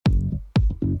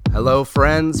Hello,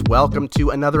 friends. Welcome to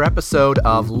another episode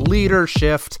of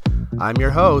Leadership. I'm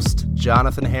your host,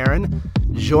 Jonathan Herron.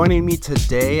 Joining me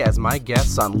today as my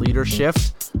guests on Leadership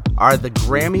are the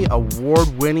Grammy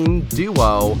Award-winning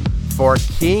duo for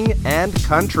King and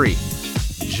Country.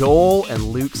 Joel and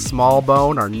Luke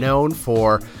Smallbone are known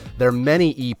for their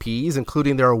many EPs,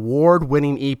 including their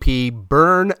award-winning EP,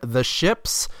 Burn the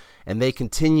Ships, and they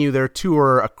continue their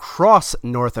tour across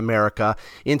North America.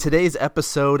 In today's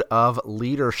episode of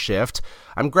Leadership,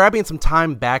 I'm grabbing some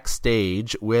time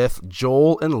backstage with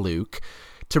Joel and Luke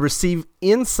to receive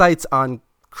insights on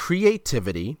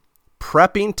creativity,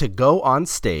 prepping to go on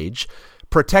stage,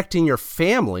 protecting your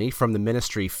family from the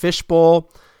ministry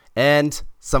fishbowl, and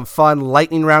some fun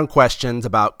lightning round questions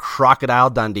about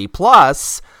Crocodile Dundee,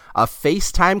 plus a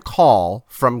FaceTime call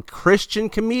from Christian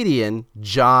comedian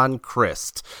John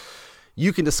Crist.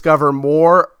 You can discover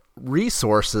more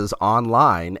resources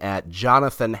online at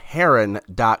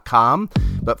jonathanherron.com.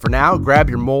 But for now, grab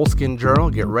your Moleskine journal,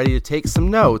 get ready to take some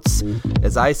notes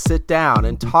as I sit down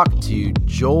and talk to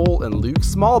Joel and Luke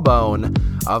Smallbone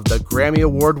of the Grammy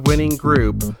Award-winning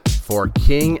group for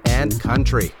King and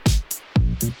Country.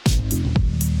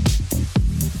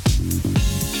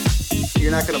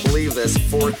 You're not going to believe this.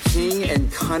 For King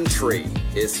and Country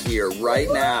is here right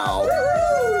now.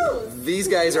 These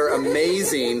guys are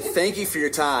amazing. Thank you for your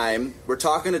time. We're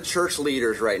talking to church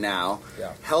leaders right now.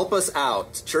 Yeah. Help us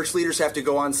out. Church leaders have to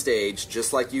go on stage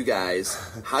just like you guys.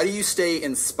 How do you stay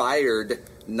inspired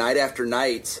night after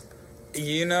night?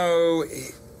 You know,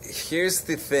 here's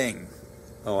the thing.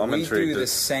 I'm we intrigued. do the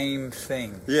same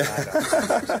thing. Yeah.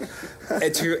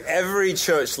 To every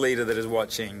church leader that is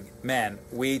watching, man,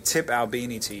 we tip our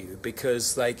beanie to you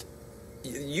because, like,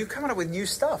 you come up with new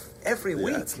stuff every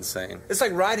week. Yeah, it's insane. It's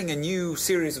like writing a new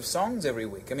series of songs every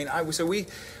week. I mean,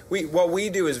 what we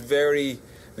do is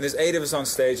there's 8 of us on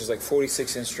stage, there's like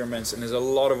 46 instruments, and there's a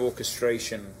lot of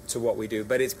orchestration to what we do,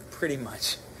 but it's pretty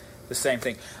much the same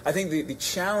thing. I think the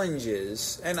challenge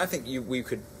is, and I think we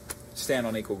could stand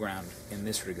on equal ground in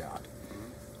this regard.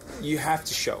 You have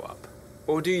to show up,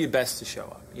 or do your best to show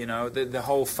up. You know, the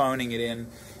whole phoning it in.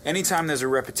 Anytime there's a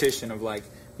repetition of, like,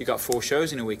 you got 4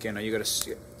 shows in a weekend, or you got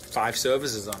 5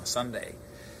 services on a Sunday,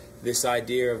 this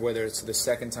idea of whether it's the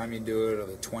second time you do it or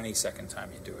the 22nd time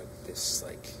you do it, this,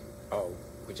 like,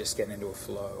 we're just getting into a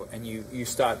flow, and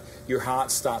your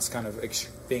heart starts kind of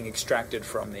being extracted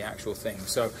from the actual thing.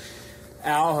 So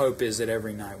our hope is that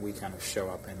every night we kind of show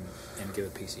up and give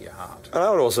a piece of your heart. And I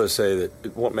would also say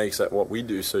that what makes what we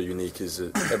do so unique is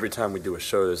that every time we do a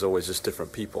show, there's always just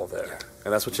different people there. Yeah.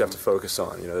 And that's what you have to focus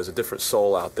on. You know, there's a different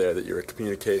soul out there that you're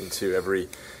communicating to every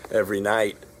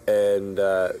night. And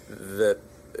that,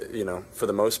 you know, for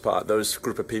the most part, those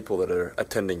group of people that are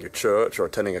attending your church or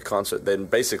attending a concert, they're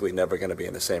basically never going to be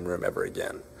in the same room ever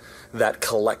again. That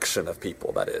collection of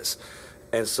people, that is.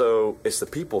 And so it's the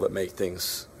people that make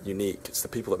things unique. It's the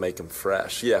people that make them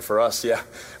fresh. Yeah, for us,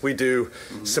 we do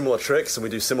similar tricks and we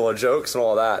do similar jokes and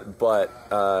all of that, but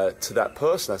to that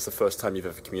person, that's the first time you've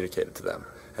ever communicated to them.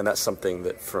 And that's something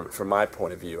that, from my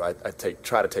point of view, I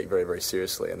try to take very, very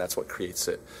seriously, and that's what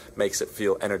makes it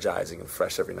feel energizing and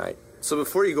fresh every night. So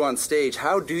before you go on stage,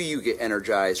 how do you get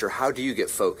energized, or how do you get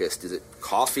focused? Is it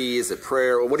coffee? Is it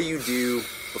prayer? Or what do you do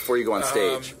before you go on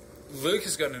stage? Luke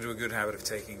has gotten into a good habit of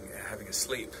having a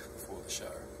sleep before the show.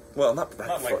 Well, not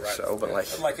before like the show, but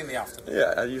like in the afternoon.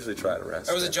 Yeah, I usually try to rest.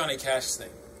 That was a Johnny Cash thing.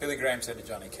 Billy Graham said to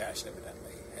Johnny Cash,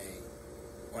 evidently, hey,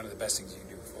 one of the best things you can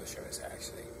do before the show is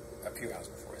actually a few hours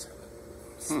before it's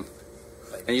happening.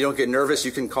 And you don't get nervous?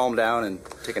 You can calm down and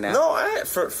take a nap? No,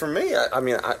 for me,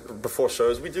 before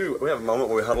shows, we have a moment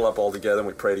where we huddle up all together and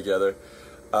we pray together.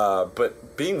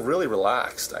 But being really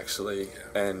relaxed, actually,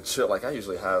 and chill. Like, I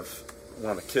usually have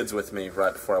one of the kids with me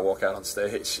right before I walk out on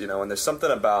stage, you know, and there's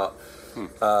something about...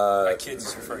 My kids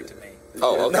is referring to me.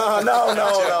 Oh, okay.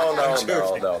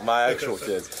 No, my actual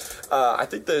kids. I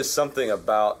think there's something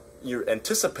about you're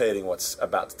anticipating what's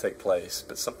about to take place,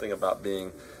 but something about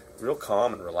being real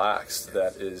calm and relaxed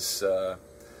that is,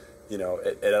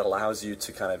 it allows you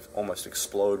to kind of almost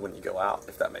explode when you go out,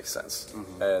 if that makes sense.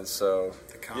 Mm-hmm. And so,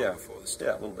 the calm before the storm.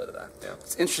 Yeah, a little bit of that. Yeah,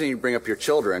 it's interesting you bring up your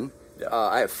children. Yeah.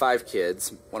 I have 5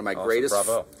 kids. One of my greatest.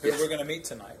 Bravo. Who we're going to meet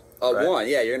tonight. Right. One,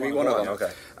 yeah, you're going to be one of them.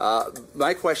 Okay.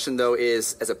 My question, though,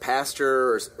 is as a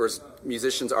pastor or as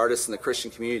musicians, artists in the Christian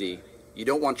community, you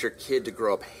don't want your kid to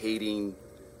grow up hating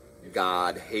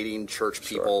God, hating church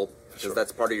people, because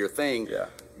that's part of your thing. Yeah.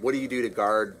 What do you do to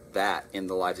guard that in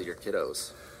the lives of your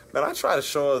kiddos? Man, I try to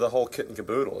show the whole kit and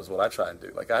caboodle is what I try and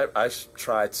do. Like, I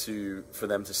try for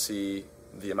them to see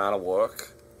the amount of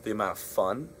work, the amount of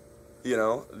fun,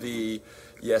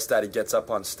 yes, Daddy gets up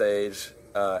on stage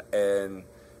and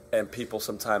and people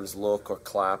sometimes look or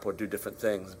clap or do different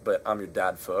things, but I'm your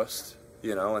dad first,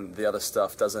 you know, and the other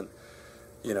stuff doesn't,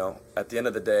 you know, at the end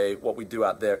of the day, what we do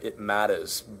out there, it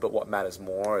matters, but what matters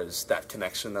more is that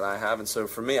connection that I have. And so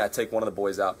for me, I take one of the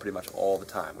boys out pretty much all the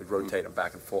time. We rotate them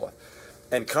back and forth.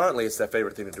 And currently, it's their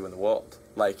favorite thing to do in the world.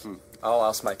 Like, I'll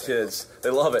ask my kids, they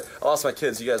love it. I'll ask my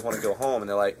kids, you guys want to go home? And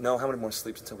they're like, no, how many more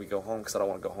sleeps until we go home? Because I don't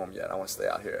want to go home yet. I want to stay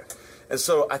out here. And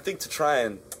so I think to try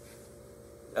and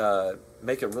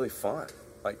make it really fun,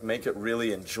 like make it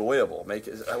really enjoyable, make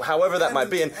it however that might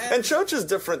be. And church is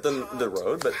different than the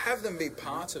road, but have them be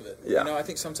part of it. Yeah. You know, I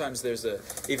think sometimes there's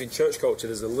even church culture,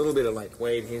 there's a little bit of like,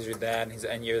 Wade, he's your dad,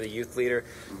 and you're the youth leader.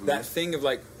 That thing of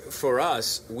like, for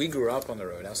us, we grew up on the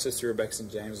road. Our sister Rebecca St.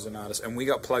 James was an artist, and we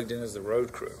got plugged in as the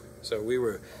road crew. So we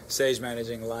were stage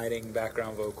managing, lighting,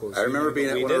 background vocals. I remember being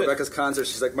at one of Rebecca's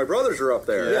concerts. She's like, my brothers are up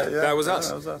there. Yeah, that was us.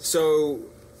 That was us. So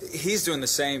he's doing the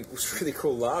same. It was really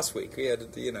cool last week. We had,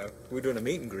 we were doing a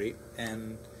meet and greet,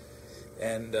 and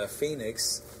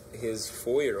Phoenix, his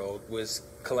 4-year-old, was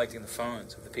collecting the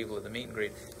phones of the people at the meet and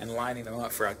greet and lining them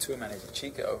up for our tour manager,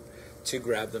 Chico, to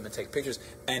grab them and take pictures.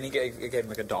 And he gave him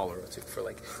like $1 or $2 for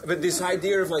like. But this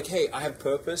idea of like, hey, I have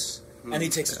purpose. And he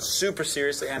takes it super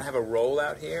seriously. And I have a role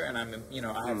out here, and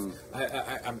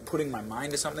I'm putting my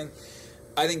mind to something.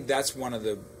 I think that's one of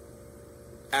the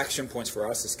action points for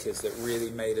us as kids that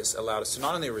really allowed us to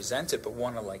not only resent it, but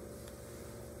want to, like,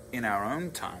 in our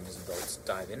own time as adults,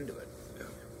 dive into it.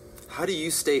 How do you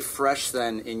stay fresh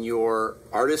then in your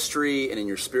artistry and in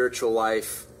your spiritual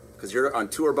life? Because you're on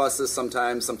tour buses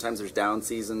sometimes there's down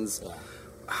seasons. Yeah.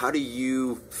 How do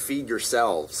you feed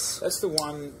yourselves? That's the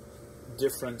one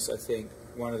difference, I think,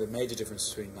 one of the major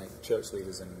differences between like church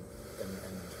leaders and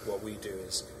what we do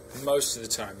is most of the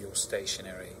time you're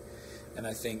stationary. And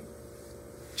I think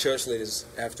church leaders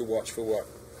have to watch for what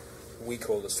we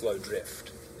call the slow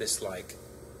drift. This, like,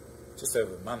 just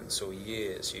over months or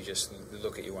years, you just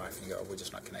look at your wife and you go, oh, we're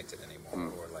just not connected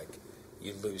anymore. Or, like,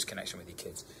 you lose connection with your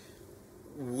kids.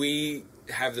 We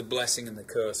have the blessing and the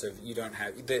curse of you don't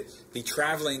have... The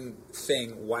traveling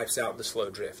thing wipes out the slow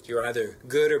drift. You're either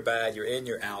good or bad, you're in,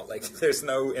 you're out. Like, there's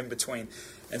no in-between.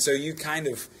 And so you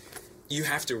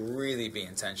have to really be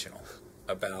intentional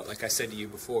about, like I said to you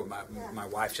before, my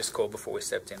wife just called before we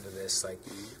stepped into this, like,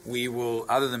 we will,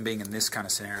 other than being in this kind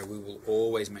of scenario, we will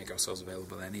always make ourselves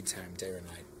available anytime, day or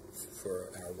night, for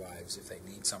our wives if they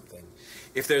need something.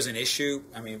 If there's an issue,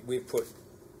 I mean, we've put,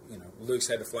 Luke's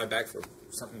had to fly back for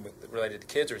something related to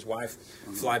kids, or his wife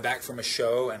fly back from a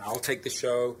show, and I'll take the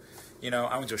show.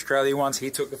 I went to Australia once, he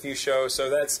took a few shows,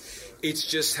 so it's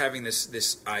just having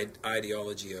this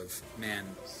ideology of,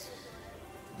 man,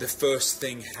 the first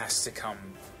thing has to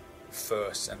come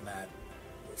first, and that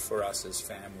for us as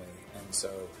family. And so,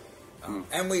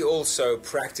 and we also,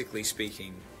 practically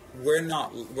speaking, we're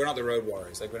not the road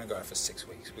warriors. Like, we don't go out for 6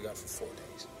 weeks. We go out for 4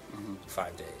 days,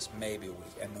 5 days, maybe a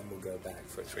week, and then we'll go back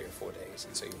for 3 or 4 days.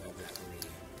 And so you have that really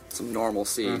some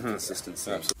normalcy, consistency.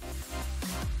 Absolutely.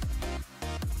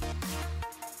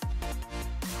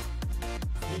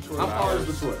 How far is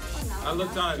the tour? I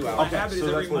looked on it. My habit is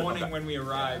every morning when we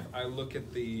arrive, I look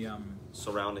at the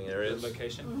Surrounding areas.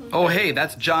 location. Oh, hey,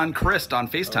 that's John Christ on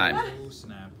FaceTime. Oh,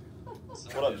 snap.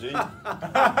 What up, G?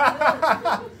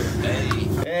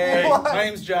 Hey, my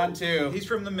name's John, too. He's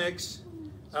from the mix.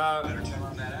 Better check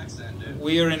on that accent, dude.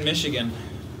 We are in Michigan.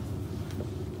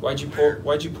 Why'd you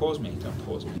pause me? Don't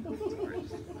pause me.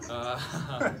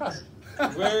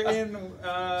 We're in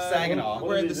Saginaw.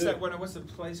 We're in what's the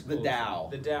place called? The Dow.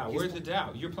 The Dow. Where's the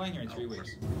Dow? You're playing here in 3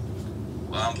 weeks.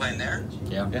 Well, I'm playing there.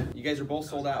 Yeah. You guys are both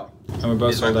sold out. And we're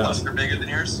both Is my sold out. cluster bigger than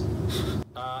yours?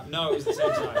 No, it was the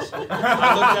same size.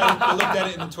 I looked at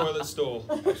it in the toilet stall.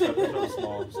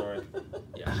 Small, sorry.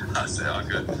 Yeah. I said, oh,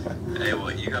 good. Hey,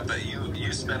 well,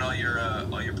 you spent all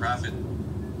your profit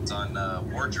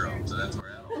on wardrobe, so that's where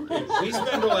we're at. We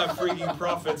spend all our freaking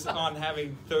profits on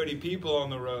having 30 people on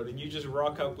the road, and you just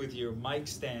rock up with your mic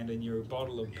stand and your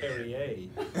bottle of Perrier.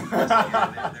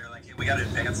 They're like, hey, we got to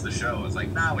advance the show. I was like,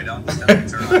 nah, we don't.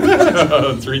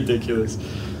 It's ridiculous.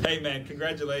 Hey, man,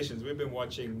 congratulations. We've been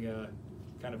watching,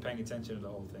 kind of paying attention to the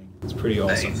whole thing. It's pretty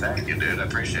awesome. Hey, thank you, dude. I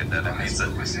appreciate that. I mean,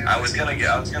 I was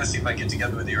gonna see if I could get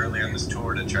together with you earlier in this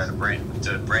tour to try to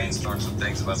brainstorm some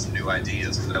things about some new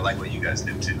ideas, because I like what you guys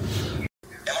do too.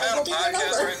 Am I on a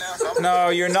podcast right now? No,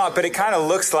 you're not, but it kind of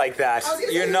looks like that.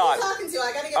 You're not. Talking to?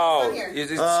 I gotta get Oh, here.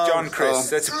 it's John Chris.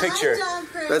 That's a picture. Hi, John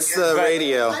Chris. That's the But-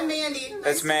 radio. I'm Mandy. Nice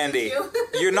That's to Mandy. meet you.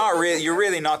 You're not really. You're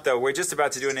really not, though. We're just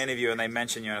about to do an interview, and they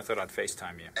mentioned you, and I thought I'd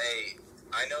FaceTime you. Hey,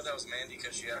 I know that was Mandy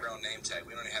because she had her own name tag.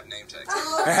 We don't even have name tags.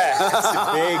 Oh, That's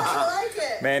big. I like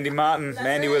it. Mandy Martin. That's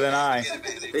Mandy right. with an I.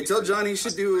 They told John he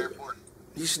should do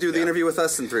You should do the interview with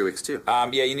us in 3 weeks, too. Yeah,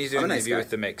 you need to do I'm an a nice interview guy. with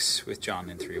The Mix with John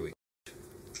in 3 weeks.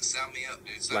 Sound me up,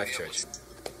 dude. Sound Life me up. Church.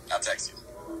 I'll text you.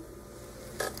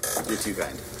 You're too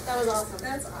kind. That was awesome.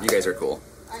 That's awesome. You guys are cool.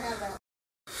 I have that.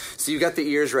 So you've got the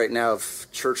ears right now of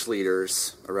church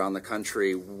leaders around the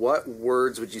country. What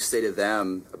words would you say to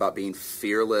them about being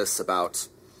fearless, about,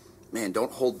 man,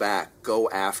 don't hold back, go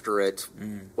after it?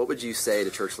 What would you say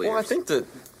to church leaders? Well, I think that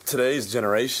today's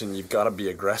generation, you've got to be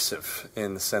aggressive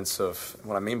in the sense of,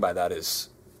 what I mean by that is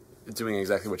doing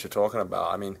exactly what you're talking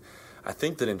about. I mean, I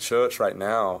think that in church right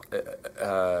now,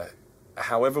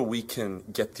 however we can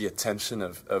get the attention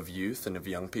of youth and of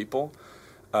young people,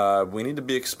 we need to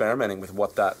be experimenting with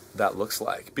what that looks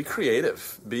like. Be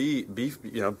creative. Be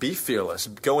fearless.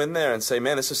 Go in there and say,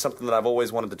 man, this is something that I've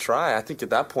always wanted to try. I think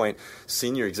at that point,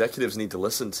 senior executives need to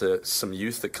listen to some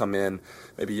youth that come in,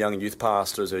 maybe young youth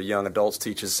pastors or young adults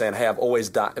teachers saying, hey, I've always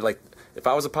done, like, if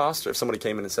I was a pastor, if somebody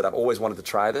came in and said, I've always wanted to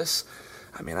try this,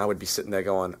 I mean, I would be sitting there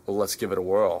going, well, let's give it a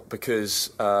whirl.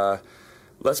 Because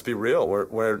let's be real,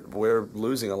 we're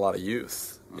losing a lot of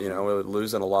youth. You know, we're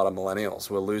losing a lot of millennials.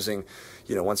 We're losing,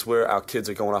 once our kids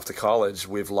are going off to college,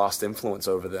 we've lost influence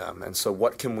over them. And so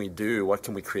what can we do? What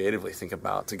can we creatively think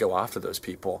about to go after those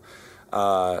people?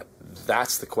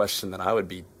 That's the question that I would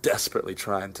be desperately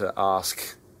trying to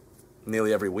ask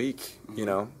nearly every week.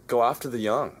 Go after the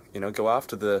young, go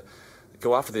after the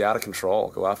out of control,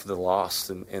 go after the lost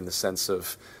in the sense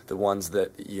of the ones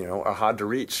that, are hard to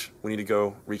reach. We need to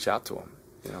go reach out to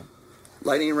them,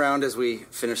 Lightning round as we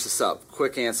finish this up.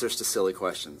 Quick answers to silly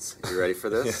questions. You ready for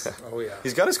this? Yeah. Oh, yeah.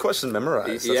 He's got his question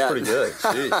memorized. That's pretty good.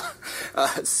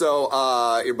 Jeez.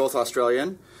 So you're both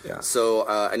Australian. Yeah. So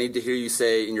I need to hear you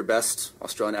say in your best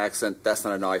Australian accent, that's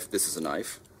not a knife, this is a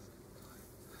knife.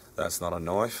 That's not a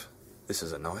knife. This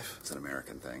is a knife. It's an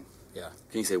American thing. Yeah.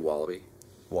 Can you say wallaby?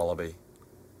 Wallaby.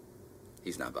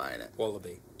 He's not buying it.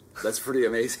 Wallaby. That's pretty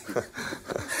amazing.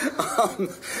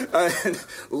 And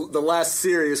the last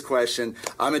serious question.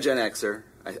 I'm a Gen Xer.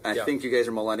 I think you guys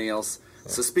are millennials.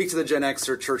 Yeah. So speak to the Gen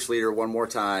Xer church leader one more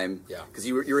time. Yeah. Because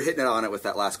you were hitting it on it with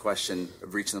that last question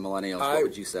of reaching the millennials. What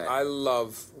would you say? I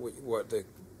love what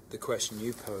the question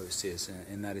you posed is,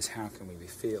 and that is, how can we be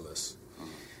fearless?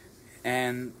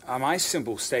 And my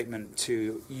simple statement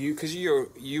to you, because you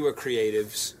are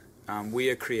creatives, we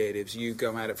are creatives. You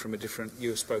go at it from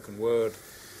your spoken word.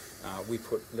 We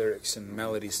put lyrics and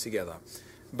melodies together.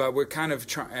 But we're kind of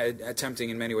attempting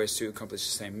in many ways to accomplish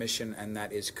the same mission, and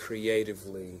that is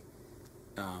creatively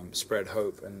spread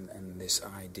hope and this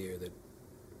idea that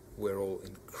we're all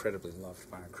incredibly loved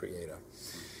by our Creator.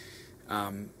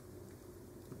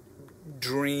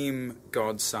 Dream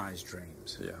God-sized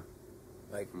dreams. Yeah.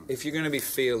 Like, if you're going to be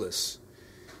fearless,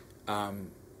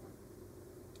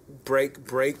 break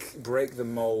the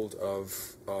mold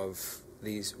of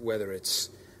these, whether it's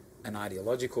an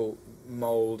ideological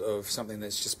mold of something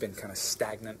that's just been kind of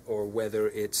stagnant, or whether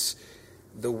it's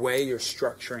the way you're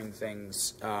structuring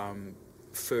things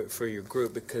for your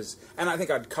group. And I think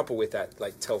I'd couple with that,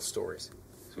 like, tell stories.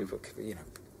 So people,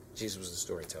 Jesus was a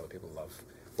storyteller. People love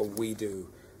what we do,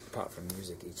 apart from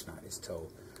music each night, is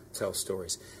tell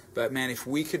stories. But man, if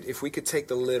we could take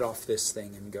the lid off this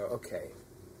thing and go, okay,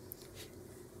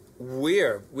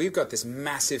 we've got this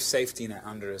massive safety net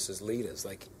under us as leaders.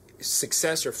 Like,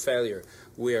 success or failure,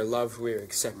 we are loved, we are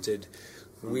accepted,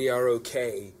 we are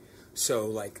okay. So,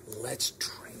 like, let's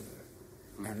dream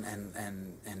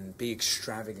and be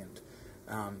extravagant.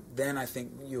 Then I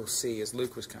think you'll see, as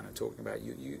Luke was kind of talking about,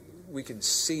 we can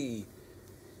see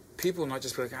people not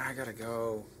just be like, I gotta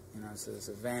go, to this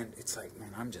event. It's like,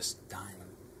 man, I'm just dying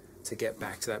to get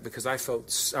back to that, because I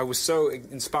was so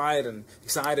inspired and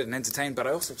excited and entertained, but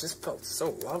I also just felt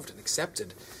so loved and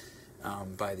accepted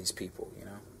by these people,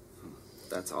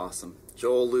 That's awesome.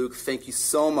 Joel, Luke, thank you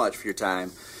so much for your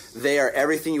time. They are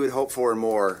everything you would hope for and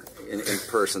more in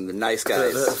person. The nice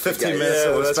guys. The 15 guys. minutes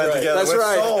that we spent together. That's we're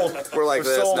right. Sold. We're like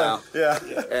this sold now. Yeah.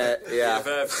 Yeah.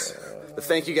 But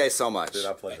thank you guys so much. Dude,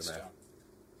 our pleasure, man.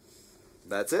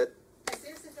 That's it. I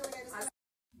seriously feel like I just...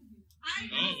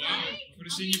 Oh, wow. Put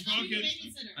us in your pocket.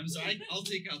 I'm sorry. I'll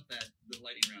take out the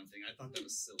lightning round thing. I thought that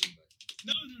was silly, but...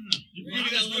 No. Maybe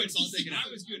that works. I'll take it out.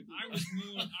 I was good. I was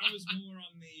more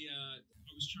on the...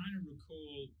 I was trying to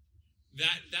recall...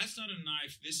 That's not a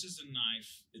knife. This is a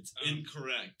knife. It's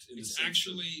incorrect. It's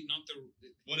actually not the...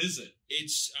 What is it?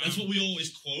 It's... That's what we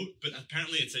always quote, but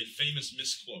apparently it's a famous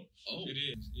misquote. Oh. It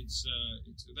is. It's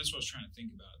that's what I was trying to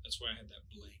think about. That's why I had that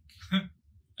blank.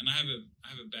 And I have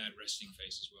a bad resting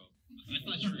face as well. I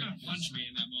thought you were going to punch me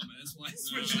in that moment. That's why I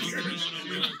switched.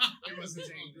 No. It wasn't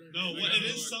saying. No, what it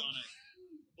is...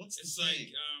 What's the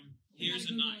saying? Like,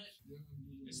 here's a knife.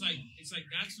 It's like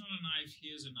that's not a knife.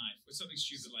 Here's a knife, or something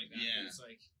stupid like that. Yeah. It's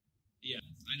like, yeah.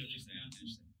 I know what you're saying.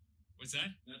 What's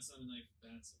that? That's not a knife.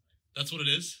 That's a knife. That's what it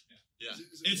is. Yeah.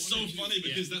 It's so funny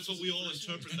because that's what we all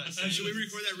interpret that. Should we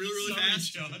record that really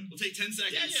fast? John. We'll take 10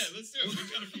 seconds. Yeah, let's do it.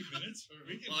 We've got a few minutes.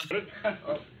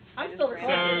 I'm still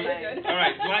recording. All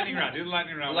right, lightning round. Do the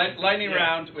lightning round. Lightning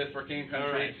round for King and Country.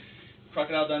 All right.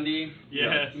 Crocodile Dundee.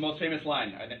 Yes. The most famous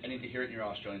line. I need to hear it in your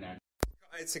Australian accent.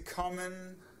 It's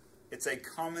a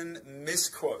common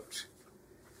misquote.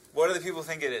 What do the people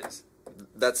think it is?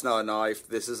 That's not a knife.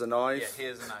 This is a knife. Yeah,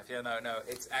 here's a knife. Yeah, no.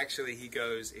 It's actually, he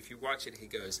goes, if you watch it, he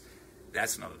goes,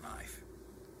 that's not a knife.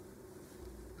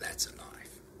 That's a knife.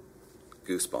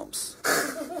 Goosebumps.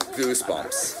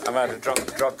 Goosebumps. I'm about to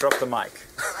drop the mic.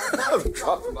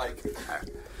 Drop the mic.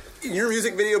 In your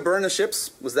music video, Burn the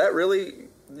Ships, was that really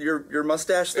your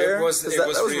mustache there? It was real. That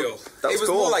was it was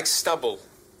cool. more like stubble.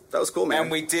 That was cool, man.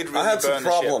 And we did really I had some burn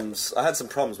the ship. problems. I had some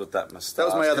problems with that mustache. That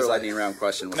was my other 'cause lightning round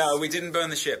question. No, we didn't burn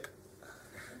the ship.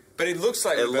 But it looks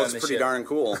like It we looks burned the pretty ship. darn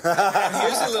cool. And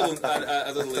here's a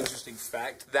little interesting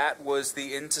fact. That was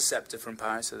the Interceptor from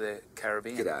Pirates of the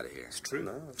Caribbean. Get out of here. It's true.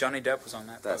 Johnny Depp was on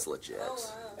that. That's boat. legit.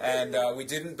 And we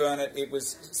didn't burn it. It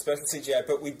was special CGI.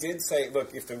 But we did say,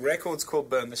 look, if the record's called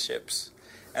Burn the Ships,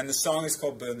 and the song is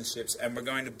called Burn the Ships, and we're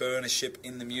going to burn a ship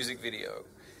in the music video,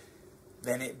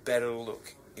 then it better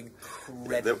look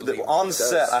incredibly on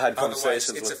set, I had Otherwise,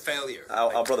 conversations it's with a failure.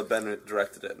 Our brother Ben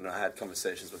directed it, and I had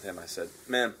conversations with him. I said,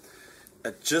 man,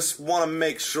 I just want to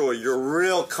make sure you're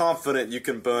real confident you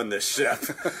can burn this ship.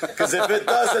 Because if it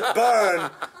doesn't burn,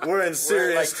 we're in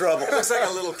serious trouble. It looks like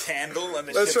a little candle, and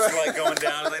the That's ship's right. like going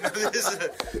down. Like, no, this is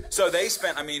so they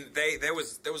spent. I mean, there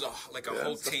was a whole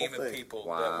it's a team whole of thing. people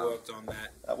Wow. that worked on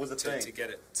that. That was a to thing. to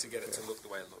get it to look the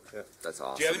way it looked. Yeah. That's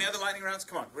awesome. Do you have any other lightning rounds?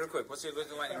 Come on, real quick. What's your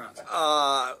lightning rounds?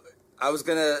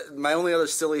 My only other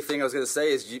silly thing I was gonna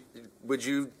say is, would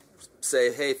you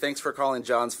say, hey, thanks for calling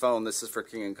John's phone. This is for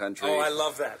King and Country. Oh, I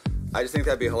love that. I just think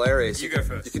that'd be hilarious. You go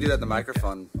first. You can do that in the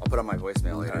microphone. I'll put on my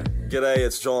voicemail later. G'day,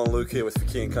 it's John and Luke here with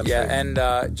King and Country. Yeah,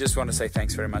 and just want to say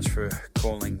thanks very much for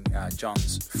calling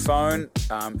John's phone.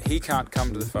 He can't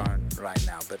come to the phone right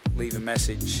now, but leave a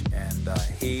message, and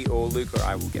he or Luke or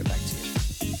I will get back to you.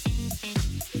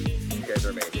 You guys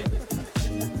are amazing.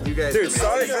 You guys Dude, are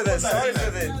sorry amazing. for this. Sorry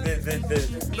for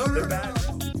the bad.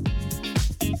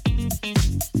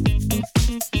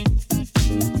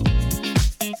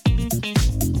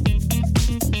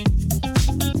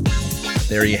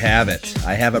 There you have it.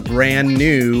 I have a brand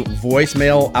new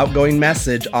voicemail outgoing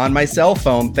message on my cell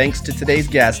phone thanks to today's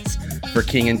guests for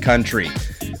King and Country.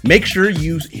 Make sure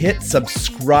you hit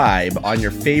subscribe on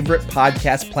your favorite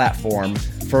podcast platform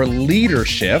for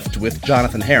Leadership with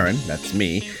Jonathan Herron. That's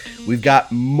me. We've got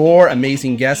more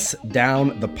amazing guests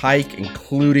down the pike,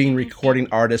 including recording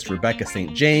artist Rebecca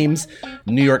St. James,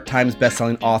 New York Times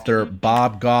bestselling author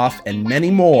Bob Goff, and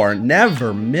many more.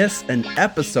 Never miss an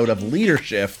episode of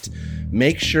Leadership.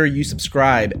 Make sure you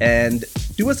subscribe and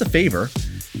do us a favor.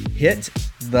 Hit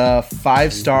the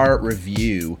 5-star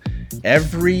review.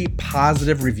 Every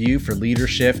positive review for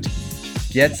Leadership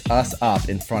gets us up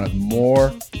in front of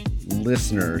more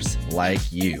listeners like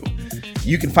you.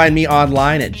 You can find me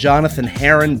online at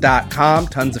jonathanherron.com.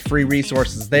 Tons of free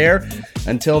resources there.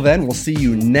 Until then, we'll see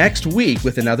you next week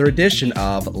with another edition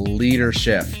of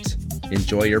Leadership.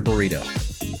 Enjoy your burrito.